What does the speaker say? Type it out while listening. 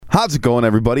How's it going,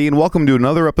 everybody, and welcome to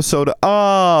another episode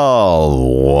of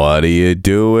What Are You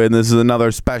Doing? This is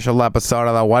another special episode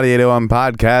of the What Are You Doing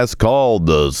podcast called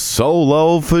the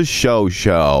Solo for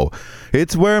Show.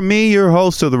 It's where me, your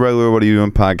host of the regular What Are You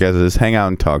Doing podcast, I just hang out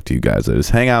and talk to you guys. I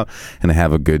just hang out and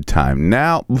have a good time.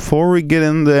 Now, before we get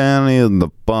into any of the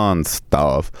fun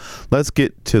stuff, let's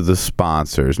get to the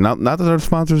sponsors. Not that our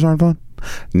sponsors aren't fun.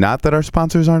 Not that our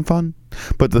sponsors aren't fun.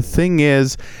 But the thing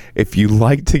is, if you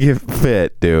like to get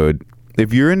fit, dude,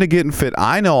 if you're into getting fit,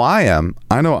 I know I am.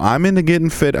 I know I'm into getting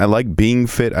fit. I like being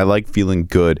fit. I like feeling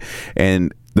good.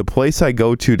 And the place I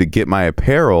go to get my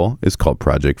apparel is called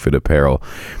Project Fit Apparel.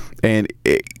 And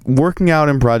working out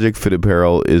in Project Fit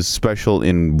Apparel is special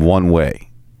in one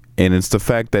way. And it's the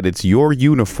fact that it's your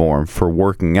uniform for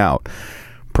working out.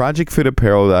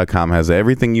 ProjectFitApparel.com has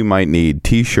everything you might need.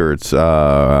 T-shirts,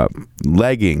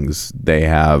 leggings. They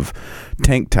have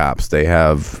tank tops. They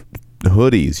have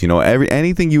hoodies. You know,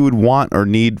 anything you would want or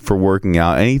need for working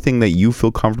out. Anything that you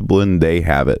feel comfortable in, they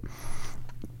have it.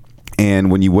 And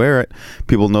when you wear it,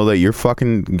 people know that you're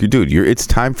it's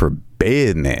time for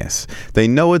business. They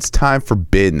know it's time for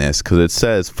business because it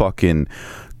says fucking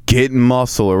getting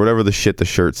muscle or whatever the shit the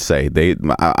shirts say.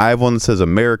 I have one that says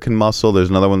American Muscle. There's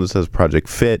another one that says Project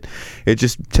Fit. It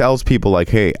just tells people like,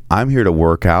 hey, I'm here to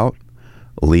work out.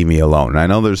 Leave me alone. And I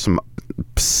know there's some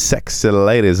sexy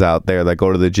ladies out there that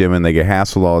go to the gym and they get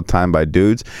hassled all the time by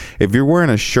dudes. If you're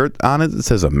wearing a shirt on it that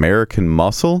says American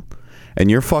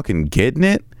and you're fucking getting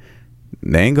it,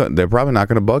 they're probably not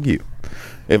going to bug you.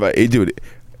 Dude,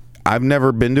 I've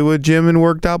never been to a gym and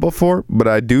worked out before, but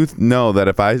I do know that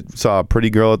if I saw a pretty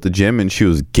girl at the gym and she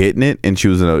was getting it and she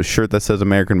was in a shirt that says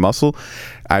American Muscle,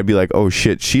 I'd be like, oh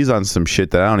shit, she's on some shit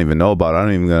that I don't even know about. I'm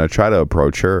not even going to try to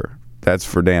approach her. That's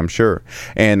for damn sure.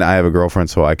 And I have a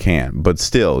girlfriend, so I can. But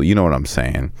still, you know what I'm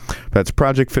saying. That's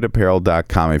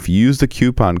ProjectFitApparel.com. If you use the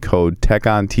coupon code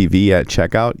TechOnTV at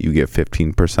checkout, you get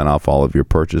 15% off all of your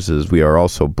purchases. We are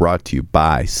also brought to you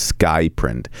by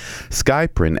Skyprint.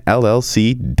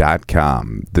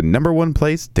 SkyPrintLLC.com. The number one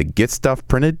place to get stuff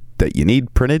printed that you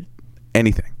need printed.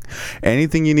 Anything.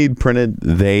 Anything you need printed,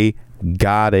 they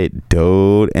got it,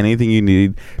 dude. Anything you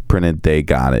need printed, they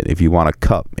got it. If you want a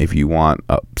cup, if you want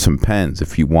some pens,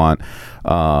 if you want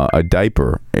a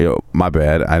diaper, my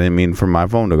bad, I didn't mean for my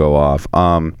phone to go off.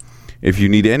 If you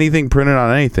need anything printed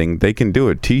on anything, they can do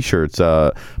it. T-shirts,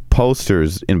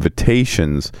 posters,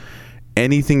 invitations,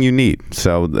 anything you need.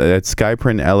 So that's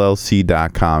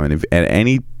SkyPrintLLC.com. And if at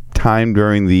any time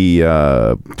during the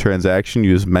transaction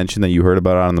you just mentioned that you heard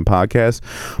about it on the podcast,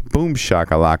 boom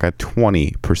shakalaka,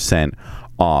 20%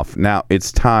 off. Now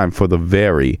it's time for the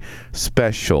very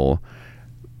special,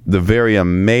 the very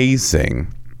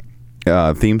amazing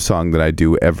theme song that I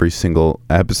do every single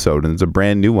episode, and it's a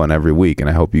brand new one every week, and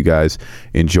I hope you guys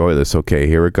enjoy this. Okay,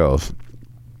 here it goes.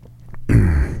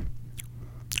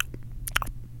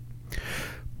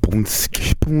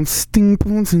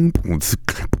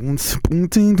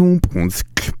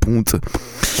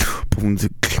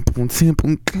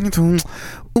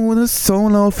 Oh, the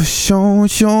Solo for show.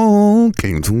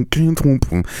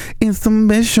 It's the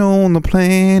best show on the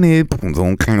planet.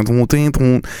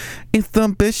 It's the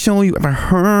best show you ever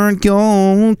heard,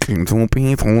 yo.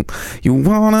 You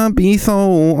wanna be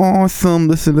so awesome?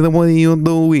 Listen to the way you're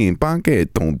doing.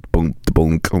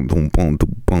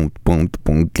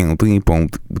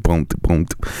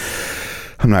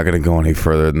 I'm not going to go any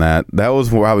further than that. That was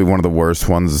probably one of the worst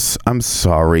ones. I'm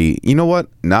sorry. You know what?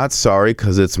 Not sorry,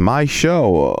 because it's my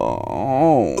show.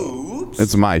 Oh,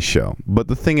 it's my show. But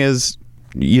the thing is,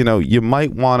 you know, you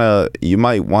might want to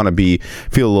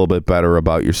feel a little bit better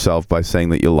about yourself by saying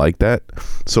that you like that.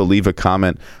 So leave a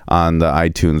comment on the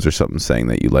iTunes or something saying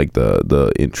that you like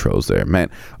the intros there,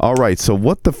 man. All right, so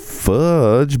what the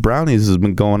fudge brownies has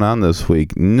been going on this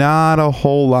week? Not a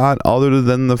whole lot other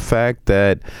than the fact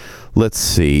that, let's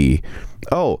see.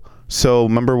 Oh, so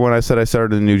remember when I said I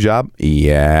started a new job?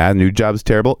 Yeah, new job's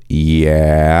terrible.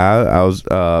 Yeah,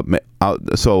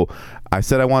 so I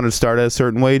said I wanted to start at a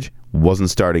certain wage. Wasn't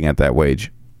starting at that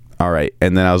wage. All right.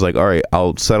 And then I was like, all right,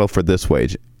 I'll settle for this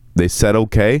wage. They said,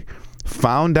 okay.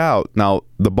 Found out. Now,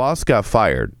 the boss got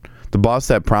fired. The boss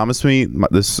that promised me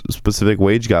this specific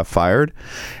wage got fired,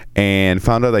 and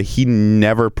found out that he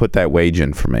never put that wage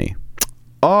in for me.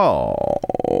 Oh.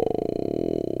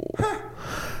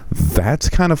 That's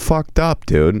kind of fucked up,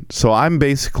 dude. So I'm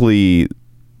basically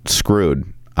screwed.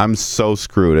 I'm so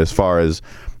screwed as far as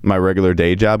my regular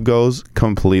day job goes.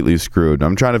 Completely screwed.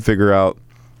 I'm trying to figure out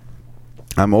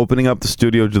I'm opening up the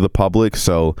studio to the public,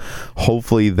 so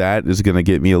hopefully that is going to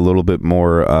get me a little bit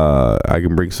more, I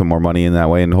can bring some more money in that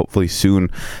way, and hopefully soon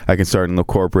I can start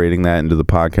incorporating that into the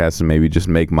podcast and maybe just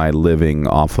make my living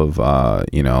off of,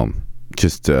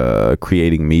 just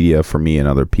creating media for me and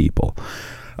other people.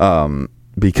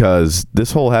 Because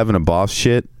this whole having a boss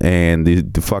shit and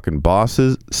the fucking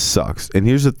bosses sucks. And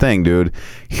here's the thing, dude.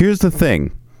 Here's the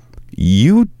thing.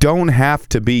 You don't have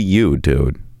to be you,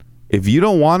 dude. If you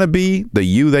don't want to be the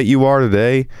you that you are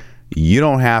today, you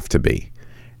don't have to be.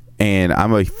 And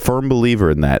I'm a firm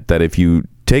believer in that if you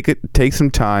take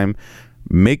some time,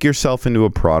 make yourself into a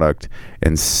product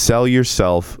and sell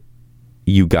yourself,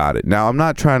 you got it. Now, I'm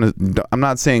not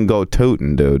saying go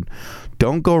tootin', dude.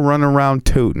 Don't go running around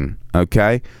tootin',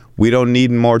 okay? We don't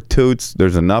need more toots.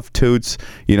 There's enough toots.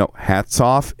 Hats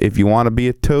off if you want to be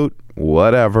a toot,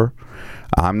 whatever.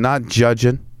 I'm not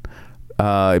judging.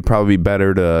 It'd probably be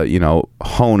better to,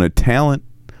 hone a talent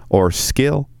or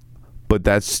skill, but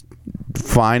that's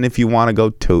fine if you want to go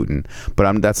tootin'.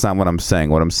 But that's not what I'm saying.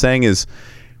 What I'm saying is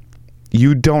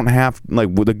you don't have,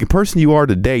 with the person you are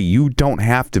today, you don't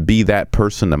have to be that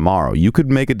person tomorrow. You could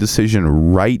make a decision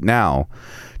right now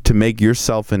to make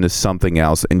yourself into something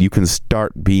else, and you can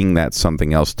start being that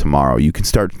something else tomorrow. You can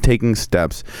start taking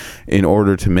steps in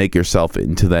order to make yourself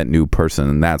into that new person,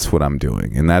 and that's what I'm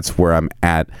doing, and that's where I'm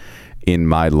at in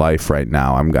my life right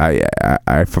now.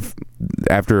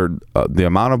 After the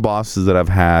amount of bosses that I've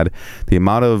had, the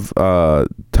amount of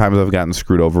times I've gotten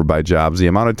screwed over by jobs, the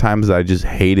amount of times that I just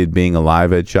hated being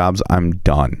alive at jobs, I'm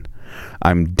done.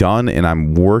 And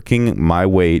I'm working my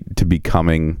way to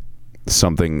becoming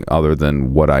something other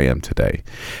than what I am today.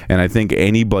 And I think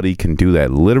anybody can do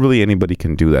that. Literally anybody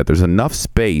can do that. There's enough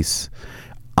space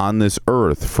on this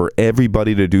earth for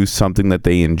everybody to do something that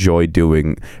they enjoy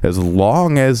doing, as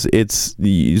long as it's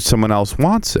someone else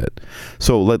wants it.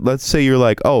 So let's say you're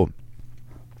like, oh,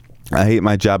 I hate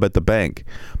my job at the bank,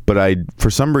 but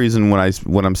for some reason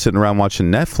when I'm sitting around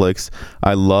watching Netflix,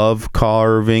 I love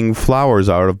carving flowers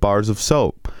out of bars of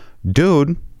soap.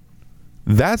 Dude,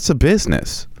 that's a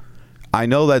business. I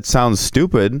know that sounds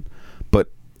stupid, but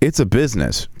it's a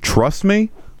business. Trust me.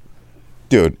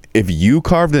 Dude, if you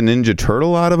carved a Ninja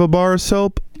Turtle out of a bar of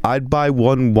soap, I'd buy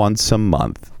one once a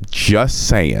month. Just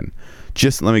saying.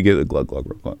 Just let me get a glug.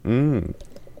 Got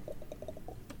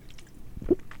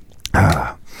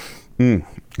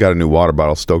a new water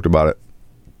bottle. Stoked about it.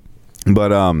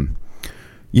 But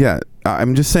yeah,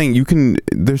 I'm just saying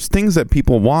there's things that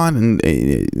people want, and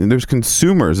there's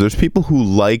consumers. There's people who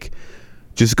like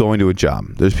just going to a job.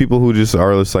 There's people who just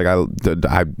are just like,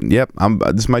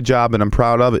 this is my job and I'm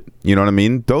proud of it. You know what I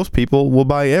mean? Those people will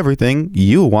buy everything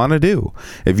you want to do.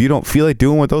 If you don't feel like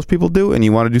doing what those people do and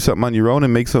you want to do something on your own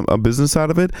and make a business out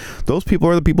of it, those people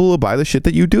are the people who will buy the shit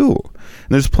that you do. And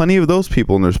there's plenty of those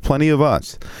people, and there's plenty of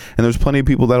us, and there's plenty of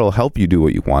people that'll help you do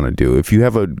what you want to do. If you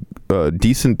have a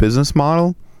decent business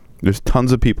model, there's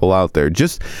tons of people out there.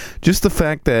 Just the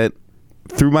fact that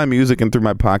through my music and through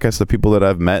my podcast, the people that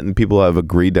I've met and people that have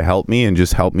agreed to help me and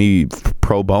just help me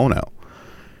pro bono.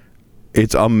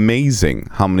 It's amazing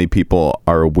how many people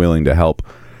are willing to help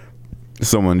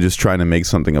someone just trying to make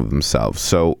something of themselves.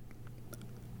 So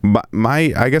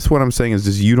I guess what I'm saying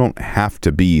is you don't have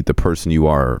to be the person you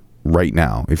are right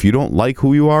now. If you don't like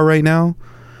who you are right now,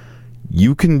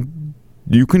 you can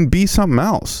be something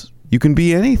else. You can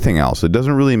be anything else. It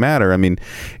doesn't really matter. I mean,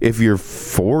 if you're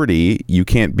 40, you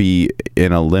can't be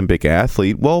an Olympic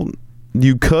athlete. Well,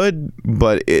 you could,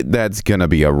 but that's going to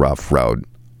be a rough road.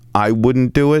 I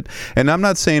wouldn't do it. And I'm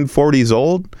not saying 40 is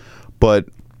old, but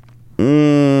I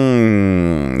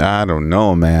don't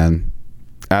know, man.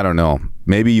 I don't know.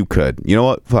 Maybe you could. You know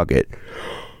what? Fuck it.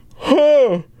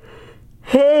 Oh,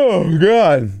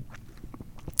 God.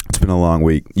 It's been a long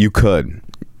week. You could.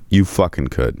 You fucking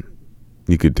could.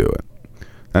 You could do it.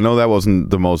 I know that wasn't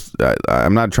the most...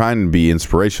 I'm not trying to be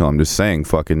inspirational. I'm just saying,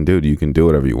 fucking dude, you can do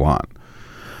whatever you want.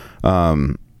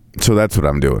 So that's what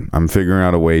I'm doing. I'm figuring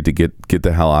out a way to get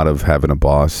the hell out of having a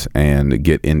boss and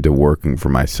get into working for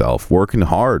myself. Working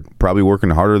hard. Probably working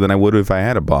harder than I would if I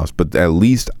had a boss. But at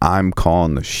least I'm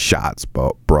calling the shots,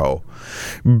 bro.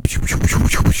 I'm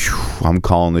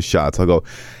calling the shots. I'll go,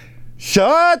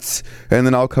 shots! And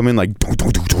then I'll come in like...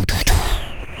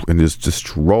 and just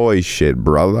destroy shit,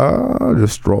 brother.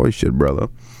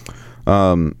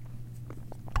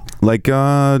 Like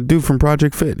dude from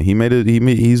Project Fit. He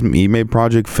made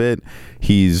Project Fit.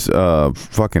 He's a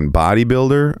fucking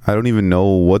bodybuilder. I don't even know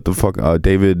what the fuck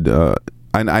David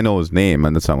I know his name,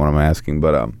 and that's not what I'm asking,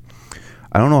 but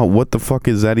I don't know what the fuck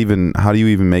is that even. How do you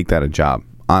even make that a job?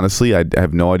 Honestly, I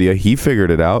have no idea. He figured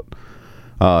it out.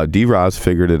 D-Roz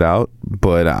figured it out,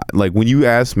 but like when you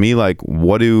ask me, like,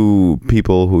 what do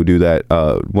people who do that?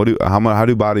 How do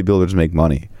bodybuilders make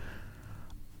money?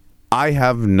 I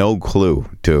have no clue,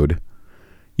 dude.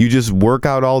 You just work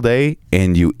out all day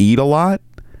and you eat a lot.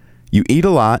 You eat a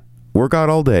lot, work out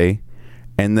all day,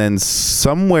 and then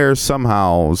somewhere,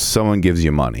 somehow, someone gives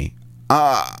you money.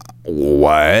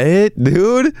 What,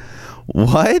 dude?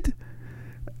 What?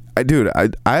 I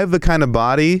have the kind of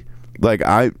body, like,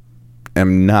 I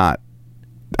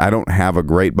don't have a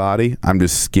great body. I'm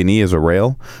just skinny as a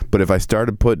rail. But if I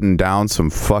started putting down some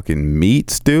fucking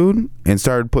meats, dude, and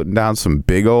started putting down some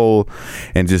big old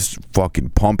and just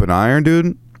fucking pumping iron,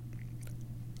 dude,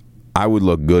 I would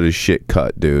look good as shit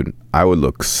cut, dude. I would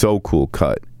look so cool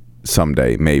cut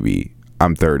someday, maybe.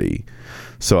 I'm 30,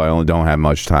 so I only don't have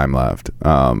much time left.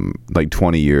 Like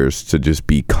 20 years to just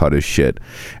be cut as shit.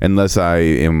 Unless I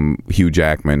am Hugh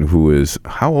Jackman, who is...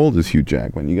 How old is Hugh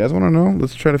Jackman? You guys want to know?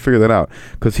 Let's try to figure that out.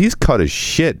 Because he's cut as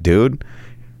shit, dude.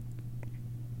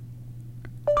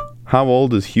 How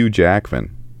old is Hugh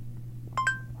Jackman?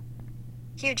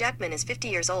 Hugh Jackman is 50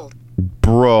 years old.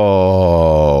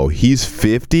 Bro, he's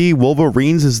 50?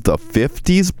 Wolverines is the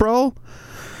 50s, bro?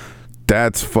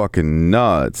 That's fucking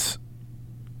nuts.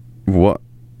 What?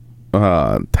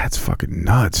 That's fucking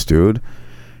nuts, dude.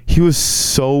 He was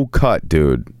so cut,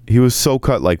 dude. He was so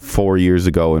cut like 4 years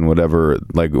ago and whatever.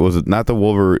 Like, was it not the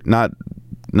Wolverine? Not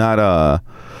the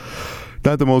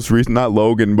most recent, not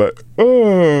Logan, but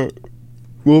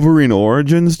Wolverine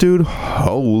Origins, dude.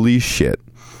 Holy shit.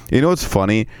 You know what's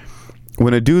funny?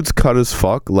 When a dude's cut as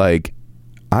fuck, like,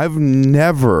 I've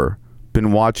never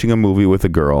been watching a movie with a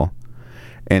girl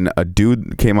and a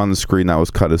dude came on the screen that was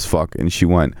cut as fuck and she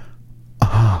went,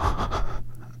 oh.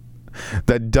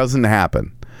 That doesn't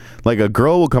happen. Like, a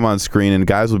girl will come on screen and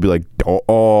guys will be like,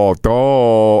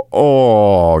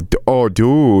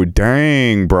 dude,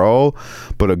 dang, bro.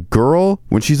 But a girl,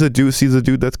 when sees a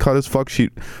dude that's cut as fuck,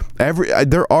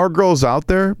 there are girls out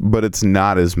there, but it's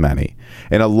not as many.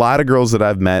 And a lot of girls that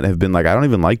I've met have been like, I don't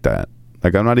even like that.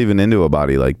 Like, I'm not even into a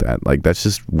body like that. Like, that's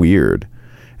just weird.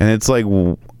 And it's like,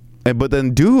 but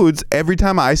then dudes, every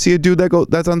time I see a dude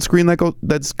that's on screen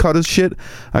that's cut as shit,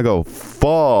 I go,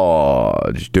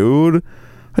 fudge, dude.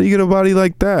 How do you get a body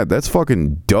like that? That's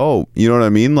fucking dope. You know what I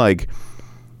mean? Like,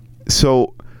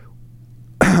 so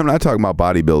I'm not talking about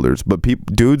bodybuilders, but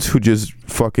dudes who just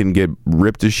fucking get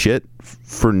ripped as shit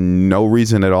for no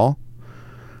reason at all.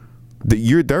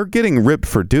 They're getting ripped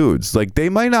for dudes. Like, they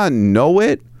might not know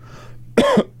it.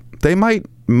 They might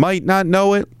not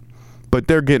know it, but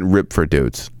they're getting ripped for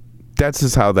dudes. That's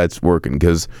just how that's working,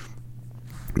 because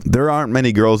there aren't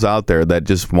many girls out there that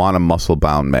just want a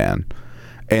muscle-bound man.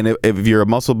 And if you're a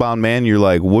muscle-bound man, you're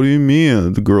like, what do you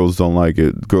mean the girls don't like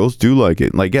it? Girls do like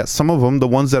it. Like, yeah, some of them, the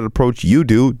ones that approach you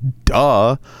do,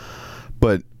 duh.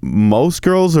 But most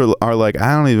girls are like,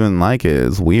 I don't even like it.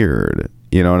 It's weird.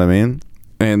 You know what I mean?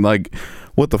 And like,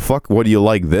 what the fuck? What do you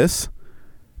like this?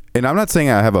 And I'm not saying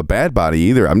I have a bad body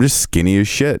either. I'm just skinny as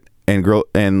shit. And girls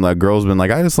been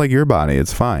like, I just like your body.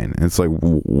 It's fine. And it's like,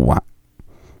 what?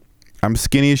 I'm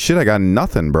skinny as shit. I got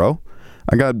nothing, bro.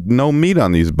 I got no meat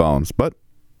on these bones. But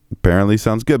apparently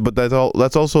sounds good. But that's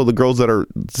also the girls that are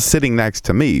sitting next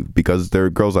to me, because they're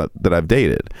girls that I've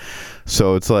dated.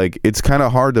 So it's like, it's kind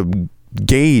of hard to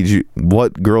gauge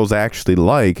what girls actually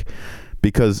like,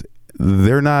 because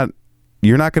you're not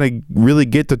going to really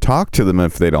get to talk to them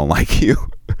if they don't like you.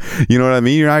 You know what I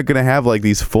mean? You're not going to have like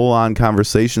these full-on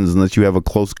conversations unless you have a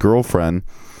close girlfriend,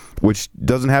 which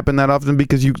doesn't happen that often,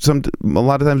 because a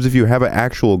lot of times if you have an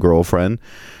actual girlfriend,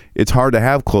 it's hard to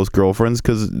have close girlfriends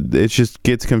because it just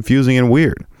gets confusing and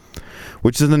weird.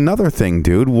 Which is another thing,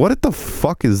 dude. What the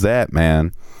fuck is that,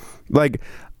 man? Like,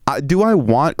 do I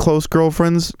want close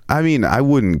girlfriends? I mean, I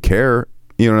wouldn't care.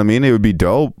 You know what I mean? It would be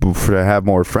dope to have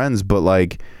more friends, but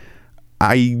like,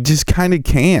 I just kind of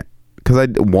can't, because I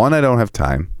don't have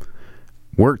time.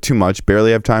 Work too much,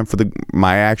 barely have time for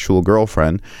my actual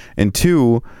girlfriend, and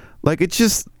two, like, it's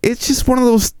just one of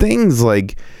those things.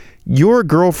 Like, your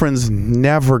girlfriend's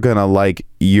never gonna like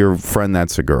your friend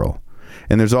that's a girl,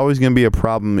 and there's always gonna be a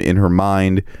problem in her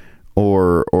mind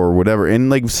or whatever. And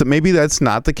like, so maybe that's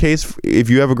not the case if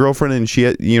you have a girlfriend and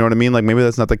she, you know what I mean? Like, maybe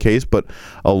that's not the case, but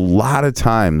a lot of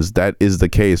times that is the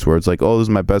case, where it's like, oh, this is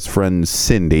my best friend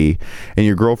Cindy, and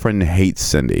your girlfriend hates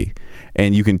Cindy,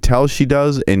 and you can tell she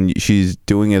does, and she's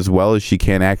doing as well as she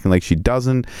can, acting like she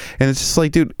doesn't. And it's just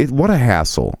like, dude, what a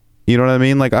hassle. You know what I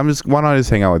mean? Like, why don't I just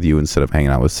hang out with you instead of hanging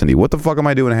out with Cindy? What the fuck am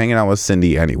I doing hanging out with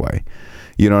Cindy anyway?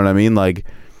 You know what I mean? Like,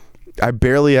 I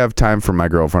barely have time for my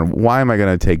girlfriend. Why am I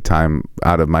going to take time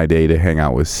out of my day to hang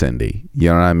out with Cindy? You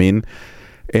know what I mean?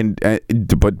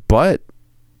 But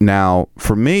Now,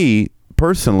 for me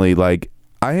personally, like,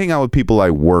 I hang out with people I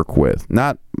work with,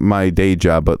 not my day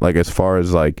job, but like as far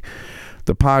as like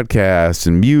the podcast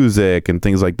and music and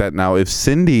things like that. Now, if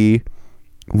Cindy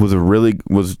was a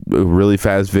really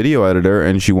fast video editor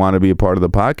and she wanted to be a part of the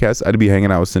podcast, I'd be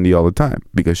hanging out with Cindy all the time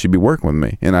because she'd be working with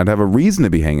me and I'd have a reason to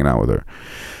be hanging out with her.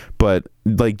 But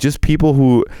like, just people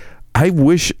who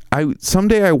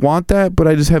someday I want that, but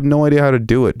I just have no idea how to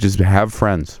do it. Just have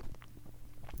friends.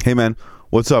 Hey man,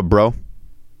 what's up, bro?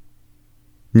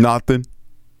 Nothing.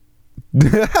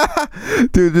 Dude,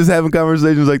 just having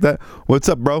conversations like that. What's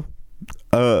up, bro?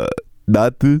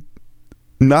 Nothing,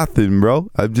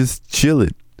 bro. I'm just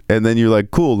chilling. And then you're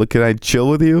like, cool, look, can I chill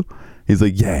with you? He's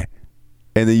like, yeah.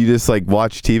 And then you just like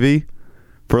watch TV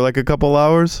for like a couple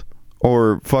hours,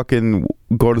 or fucking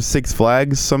go to Six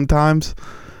Flags sometimes.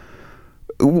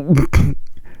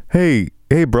 Hey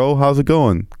bro, how's it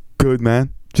going? Good,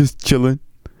 man. Just chilling.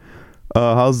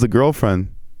 How's the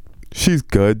girlfriend? She's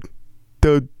good.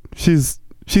 Dude, she's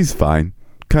fine.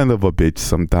 Kind of a bitch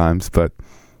sometimes, but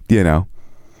you know,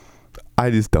 I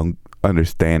just don't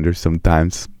understand her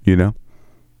sometimes, you know?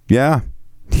 Yeah.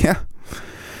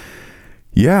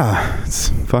 It's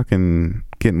fucking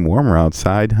getting warmer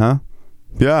outside, huh?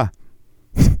 Yeah,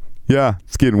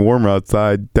 it's getting warmer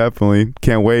outside. Definitely.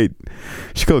 Can't wait.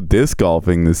 Should go disc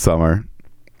golfing this summer.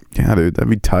 Yeah, dude, that'd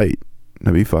be tight.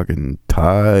 That'd be fucking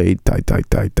tight.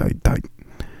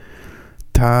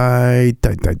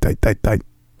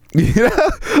 You know?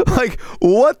 Like,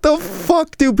 what the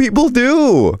fuck do people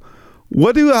do?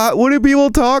 What do people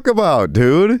talk about,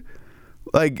 dude?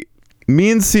 Like, me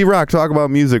and C-Rock talk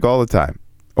about music all the time,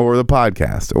 or the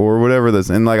podcast, or whatever this,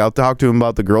 and like, I'll talk to him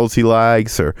about the girls he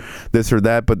likes, or this or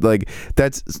that, but like,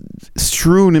 that's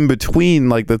strewn in between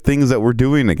like the things that we're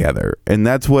doing together, and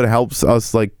that's what helps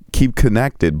us like keep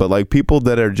connected. But like, people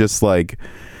that are just like,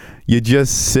 you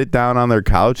just sit down on their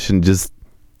couch and just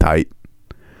tight.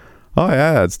 Oh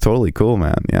yeah, it's totally cool,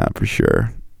 man. Yeah, for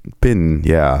sure. So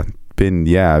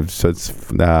it's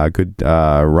good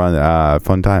run,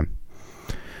 fun time.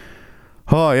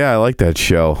 Oh yeah, I like that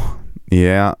show.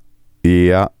 Yeah.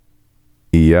 Yeah,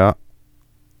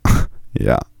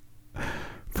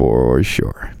 for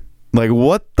sure. Like,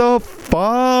 what the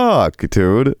fuck,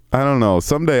 dude? I don't know.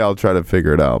 Someday I'll try to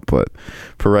figure it out, but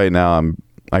for right now,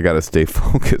 I gotta stay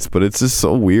focused. But it's just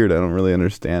so weird. I don't really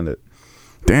understand it.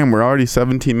 Damn, we're already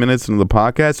 17 minutes into the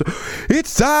podcast.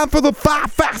 It's time for the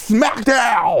 5 Facts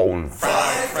Smackdown. 5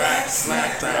 Facts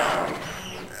Smackdown.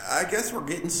 I guess we're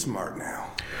getting smart now.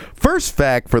 First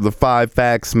fact for the 5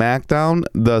 Facts Smackdown: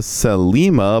 the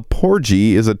Selima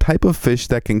porgy is a type of fish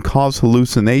that can cause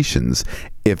hallucinations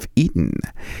if eaten.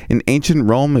 In ancient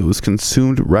Rome, it was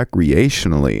consumed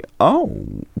recreationally. Oh,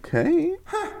 okay.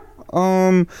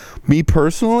 Me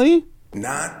personally,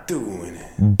 not doing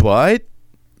it. But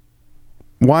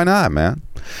why not, man?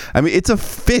 I mean, it's a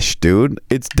fish, dude.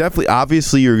 It's definitely,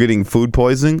 obviously you're getting food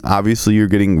poisoning. Obviously you're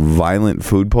getting violent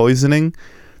food poisoning.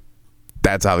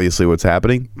 That's obviously what's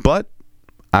happening. But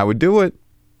I would do it.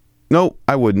 No,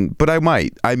 I wouldn't, but I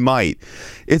might.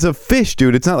 It's a fish,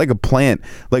 dude. It's not like a plant.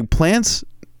 Like plants,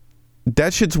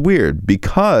 that shit's weird,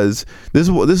 because this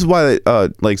is why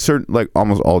like certain, like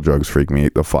almost all drugs freak me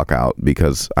the fuck out,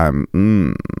 because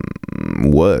I'm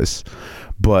wuss.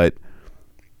 But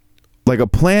like a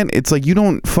plant, it's like you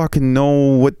don't fucking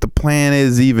know what the plant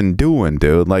is even doing,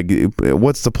 dude. Like,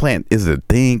 what's the plant? Is it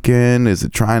thinking? Is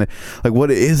it trying to, like,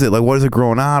 what is it? Like, what is it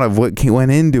growing out of? What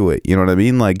went into it? You know what I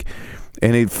mean? Like,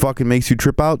 and it fucking makes you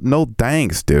trip out? No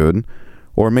thanks, dude.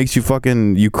 Or it makes you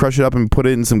you crush it up and put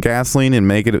it in some gasoline and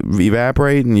make it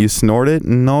evaporate and you snort it?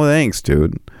 No thanks,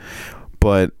 dude.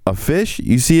 But a fish,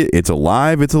 you see it, it's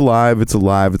alive.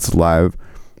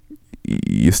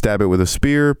 You stab it with a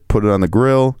spear, put it on the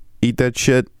grill, eat that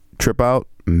shit, trip out.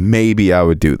 Maybe I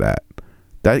would do that.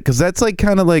 Because that's like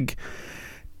kind of like,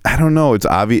 I don't know. It's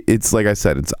obvious. It's like I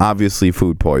said, it's obviously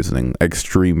food poisoning,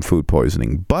 extreme food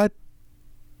poisoning. But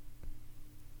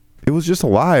it was just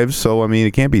alive, so I mean,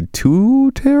 it can't be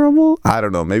too terrible. I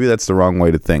don't know. Maybe that's the wrong way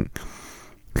to think.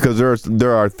 Because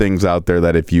there are things out there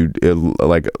that if you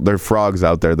like, there are frogs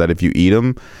out there that if you eat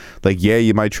them, like, yeah,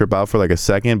 you might trip out for like a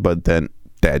second, but then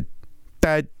dead.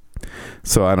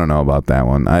 So I don't know about that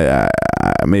one. I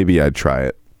maybe I'd try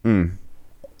it.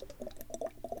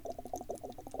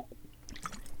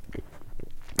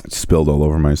 Spilled all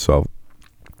over myself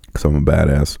because I'm a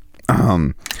badass.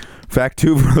 Fact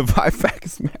 2 for the 5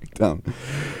 Facts Smackdown.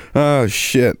 Oh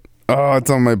shit. Oh,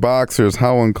 it's on my boxers.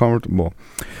 How uncomfortable.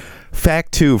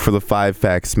 Fact 2 for the 5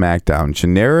 Facts Smackdown.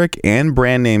 Generic and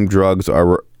brand name drugs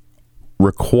are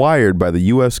required by the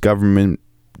U.S. government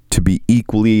to be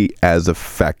equally as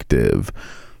effective.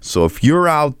 So if you're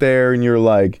out there and you're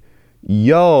like,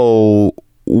 yo,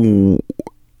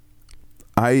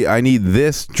 I need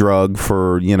this drug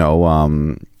for,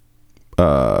 let's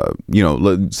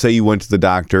say you went to the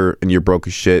doctor and you're broke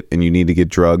as shit and you need to get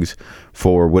drugs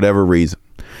for whatever reason.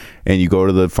 And you go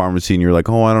to the pharmacy and you're like,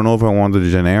 oh, I don't know if I want the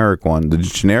generic one. The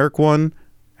generic one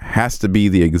has to be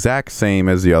the exact same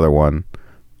as the other one,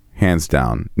 hands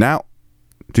down. Now,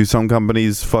 do some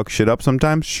companies fuck shit up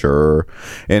sometimes? Sure.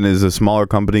 And is a smaller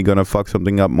company going to fuck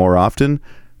something up more often?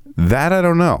 That I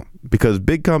don't know. Because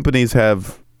big companies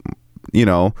have, when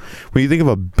you think of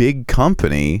a big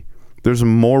company, there's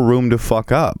more room to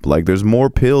fuck up. Like, there's more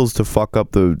pills to fuck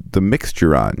up the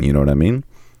mixture on. You know what I mean?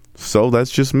 So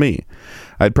that's just me.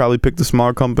 I'd probably pick the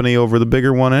smaller company over the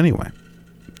bigger one anyway.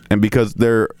 And because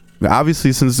they're,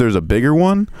 obviously, since there's a bigger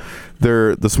one,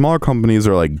 the smaller companies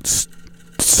are like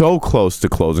so close to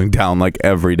closing down like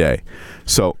every day.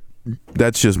 So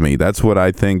that's just me. That's what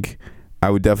I think. I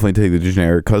would definitely take the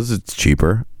generic because it's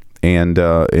cheaper, and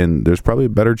there's probably a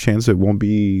better chance it won't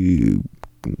be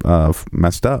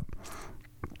messed up.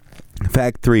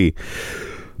 Fact 3.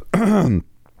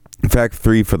 Fact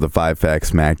 3 for the 5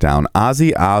 Fact Smackdown.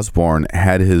 Ozzy Osbourne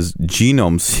had his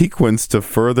genome sequenced to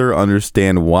further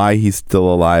understand why he's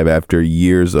still alive after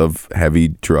years of heavy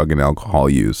drug and alcohol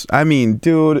use. I mean,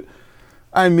 dude.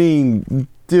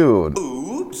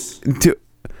 Oops. Dude.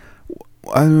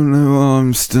 I don't know why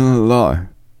I'm still alive.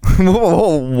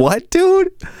 What,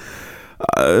 dude?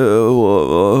 I don't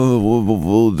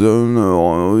know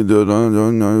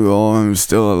why I'm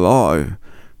still alive.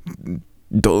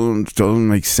 Doesn't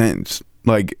make sense.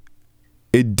 Like,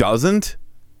 it doesn't,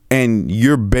 and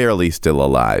you're barely still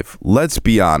alive. Let's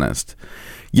be honest.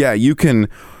 Yeah, you can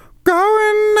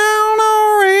going down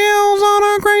the rails on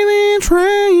a crazy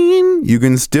train. You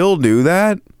can still do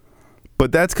that,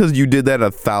 but that's because you did that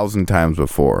 1,000 times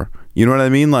before. You know what I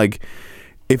mean? Like,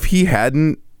 if he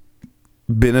hadn't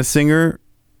been a singer,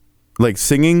 like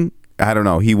singing, I don't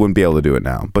know, he wouldn't be able to do it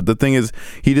now. But the thing is,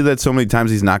 he did that so many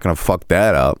times, he's not going to fuck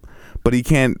that up. But he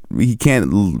can't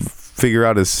figure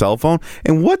out his cell phone.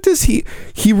 And what does he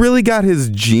really got his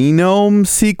genome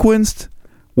sequenced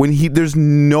when there's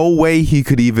no way he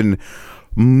could even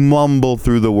mumble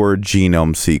through the word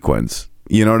genome sequence.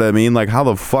 You know what I mean? Like, how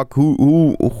the fuck,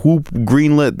 who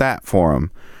greenlit that for him?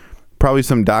 Probably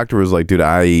some doctor was like, dude,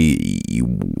 I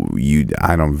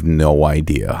don't have no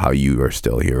idea how you are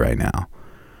still here right now.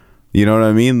 You know what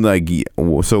I mean? Like,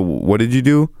 so what did you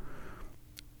do?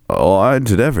 Oh, I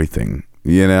did everything,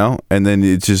 and then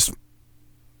it's just,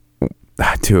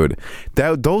 dude,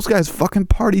 those guys fucking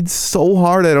partied so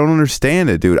hard. I don't understand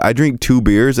it, dude. I drink 2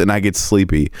 beers and I get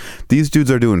sleepy. These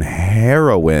dudes are doing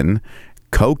heroin,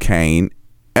 cocaine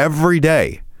every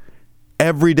day.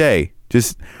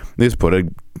 Just put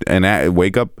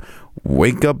wake up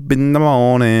in the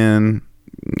morning,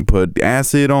 put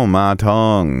acid on my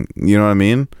tongue. You know what I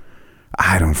mean?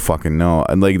 I don't fucking know.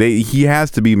 And like, he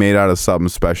has to be made out of something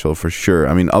special for sure.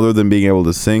 I mean, other than being able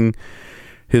to sing,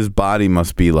 his body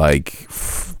must be like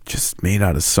just made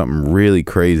out of something really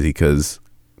crazy. Because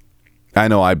I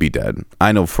know I'd be dead.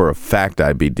 I know for a fact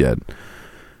I'd be dead,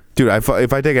 dude.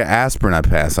 If I take an aspirin, I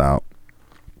pass out.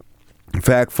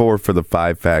 Fact 4 for the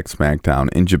 5 Fact Smackdown.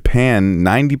 In Japan,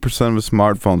 90% of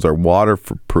smartphones are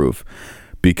waterproof,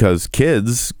 because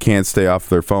kids can't stay off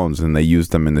their phones and they use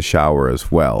them in the shower as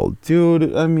well.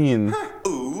 Dude, I mean,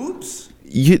 Oops.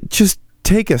 You just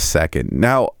take a second.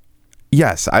 Now,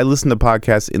 yes, I listen to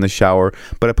podcasts in the shower,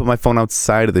 but I put my phone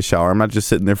outside of the shower. I'm not just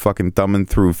sitting there fucking thumbing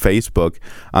through Facebook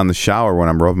on the shower when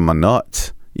I'm rubbing my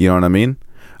nuts. You know what I mean?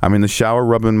 I'm in the shower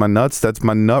rubbing my nuts. That's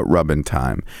my nut rubbing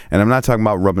time. And I'm not talking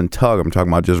about rub and tug. I'm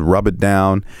talking about just rub it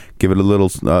down, give it a little,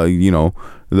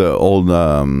 the old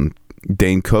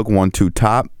Dane Cook 1-2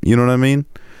 top. You know what I mean?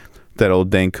 That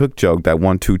old Dane Cook joke, that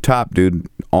 1-2 top, dude,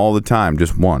 all the time.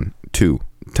 Just 1-2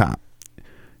 top.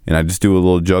 And I just do a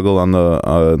little juggle on the,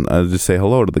 I just say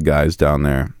hello to the guys down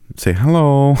there. Say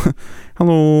hello,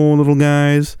 hello, little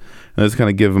guys. And I just kind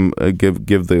of give him,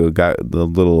 give the guy, the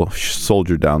little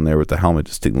soldier down there with the helmet,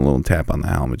 just take a little tap on the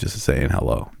helmet, just to say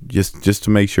hello, just to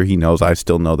make sure he knows I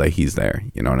still know that he's there.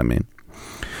 You know what I mean?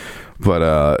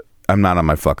 But I'm not on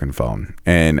my fucking phone.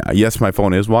 And yes, my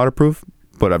phone is waterproof,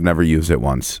 but I've never used it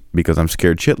once because I'm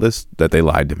scared shitless that they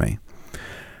lied to me.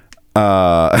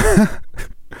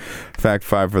 Fact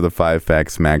 5 for the 5 Fact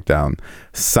Smackdown.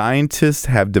 Scientists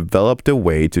have developed a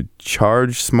way to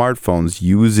charge smartphones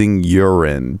using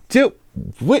urine. Dude,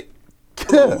 what?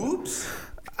 Oops.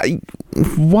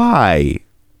 Why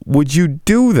would you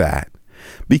do that?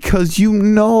 Because you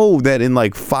know that in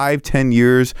like 5-10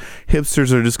 years,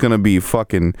 hipsters are just going to be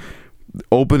fucking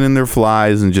opening their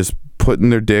flies and just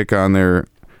putting their dick on their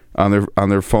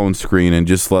phone screen and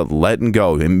just letting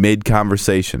go in mid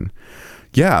conversation.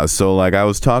 Yeah, so like I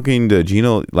was talking to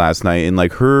Gina last night, and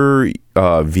like her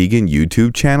vegan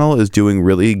YouTube channel is doing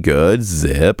really good,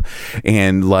 zip,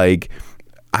 and like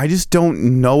I just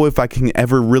don't know if I can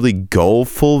ever really go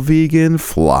full vegan,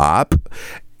 flop.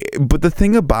 But the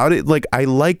thing about it, like I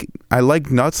like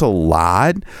nuts a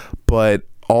lot, but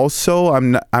also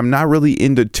I'm not really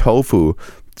into tofu.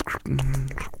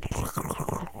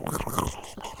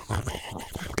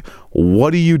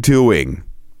 What are you doing?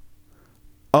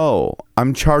 Oh,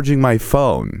 I'm charging my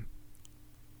phone.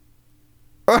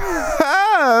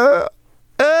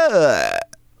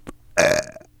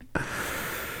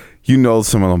 You know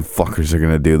some of them fuckers are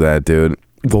gonna do that, dude.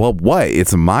 Well, what?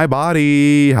 It's my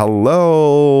body.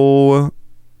 Hello,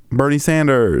 Bernie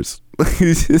Sanders.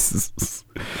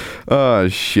 Oh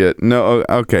shit. No.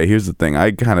 Okay. Here's the thing.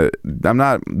 I'm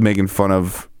not making fun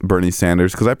of Bernie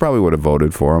Sanders because I probably would have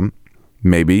voted for him.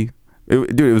 Maybe.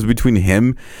 Dude, it was between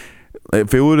him.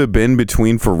 If it would have been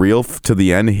between, for real, to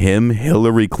the end, him,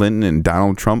 Hillary Clinton, and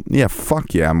Donald Trump, yeah,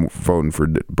 fuck yeah, I'm voting for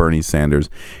Bernie Sanders.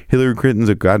 Hillary Clinton's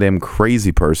a goddamn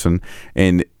crazy person,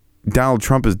 and Donald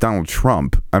Trump is Donald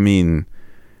Trump. I mean,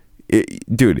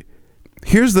 dude,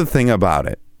 here's the thing about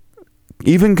it.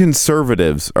 Even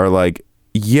conservatives are like,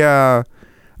 yeah,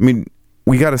 I mean,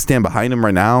 we got to stand behind him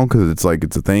right now because it's like,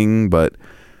 it's a thing, but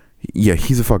yeah,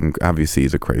 obviously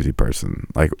he's a crazy person.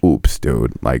 Like, oops,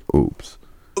 dude, like, oops.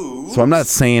 So I'm not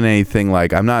saying anything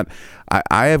like I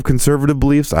have conservative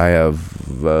beliefs. I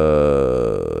have,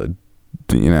 the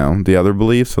other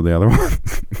beliefs, or the other one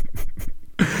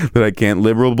that I can't,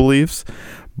 liberal beliefs.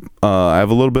 I have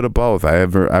a little bit of both. I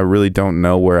really don't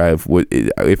know where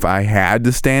if I had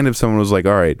to stand, if someone was like,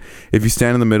 all right, if you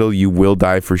stand in the middle, you will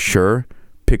die for sure.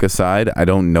 Pick a side. I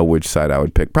don't know which side I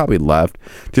would pick. Probably left,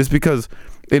 just because,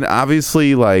 and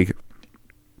obviously like,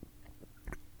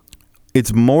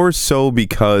 it's more so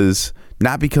because,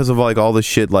 not because of like all the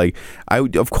shit, like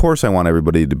of course I want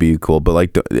everybody to be cool, but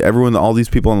like all these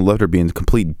people on the left are being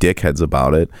complete dickheads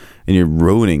about it, and you're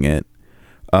ruining it.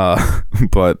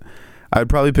 But I'd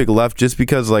probably pick left just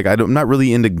because like I'm not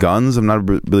really into guns. I'm not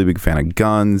a really big fan of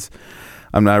guns.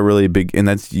 I'm not really big, and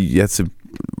that's a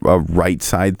right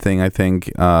side thing, I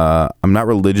think. I'm not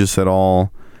religious at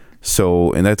all,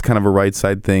 so, and that's kind of a right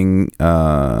side thing.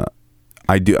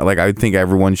 I think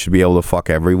everyone should be able to fuck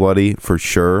everybody for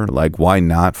sure. Like, why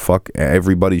not? Fuck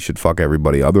everybody should fuck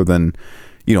everybody, other than,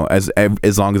 as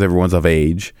long as everyone's of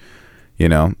age,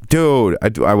 Dude,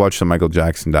 I watched the Michael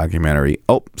Jackson documentary.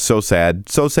 Oh, so sad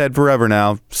forever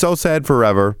now. So sad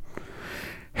forever.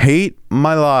 Hate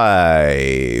my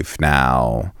life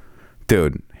now,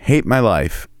 dude. Hate my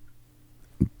life.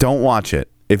 Don't watch it.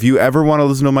 If you ever want to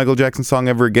listen to a Michael Jackson song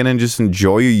ever again and just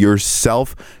enjoy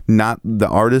yourself, not the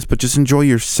artist, but just enjoy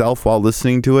yourself while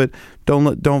listening to it,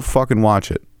 don't fucking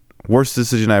watch it. Worst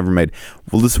decision I ever made.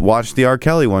 Well, let's watch the R.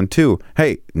 Kelly one too.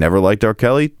 Hey, never liked R.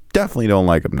 Kelly. Definitely don't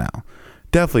like him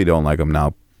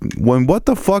now. When what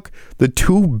the fuck? The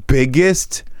two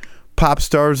biggest pop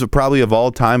stars probably of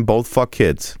all time both fuck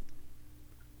kids.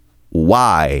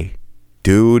 Why,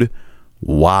 dude?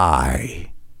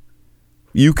 Why?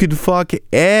 You could fuck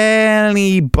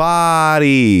anybody.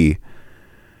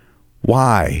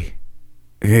 Why?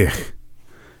 Ugh.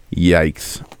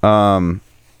 Yikes.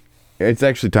 It's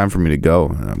actually time for me to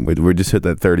go. We just hit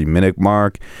that 30-minute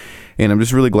mark, and I'm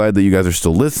just really glad that you guys are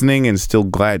still listening, and still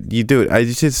glad you do it.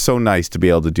 It's just so nice to be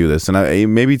able to do this.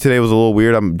 And maybe today was a little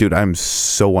weird. I'm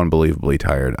so unbelievably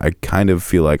tired. I kind of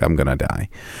feel like I'm gonna die.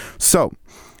 So,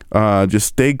 just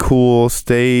stay cool,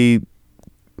 stay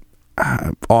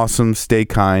awesome, stay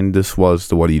kind. This was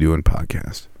the What Are You Doing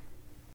podcast.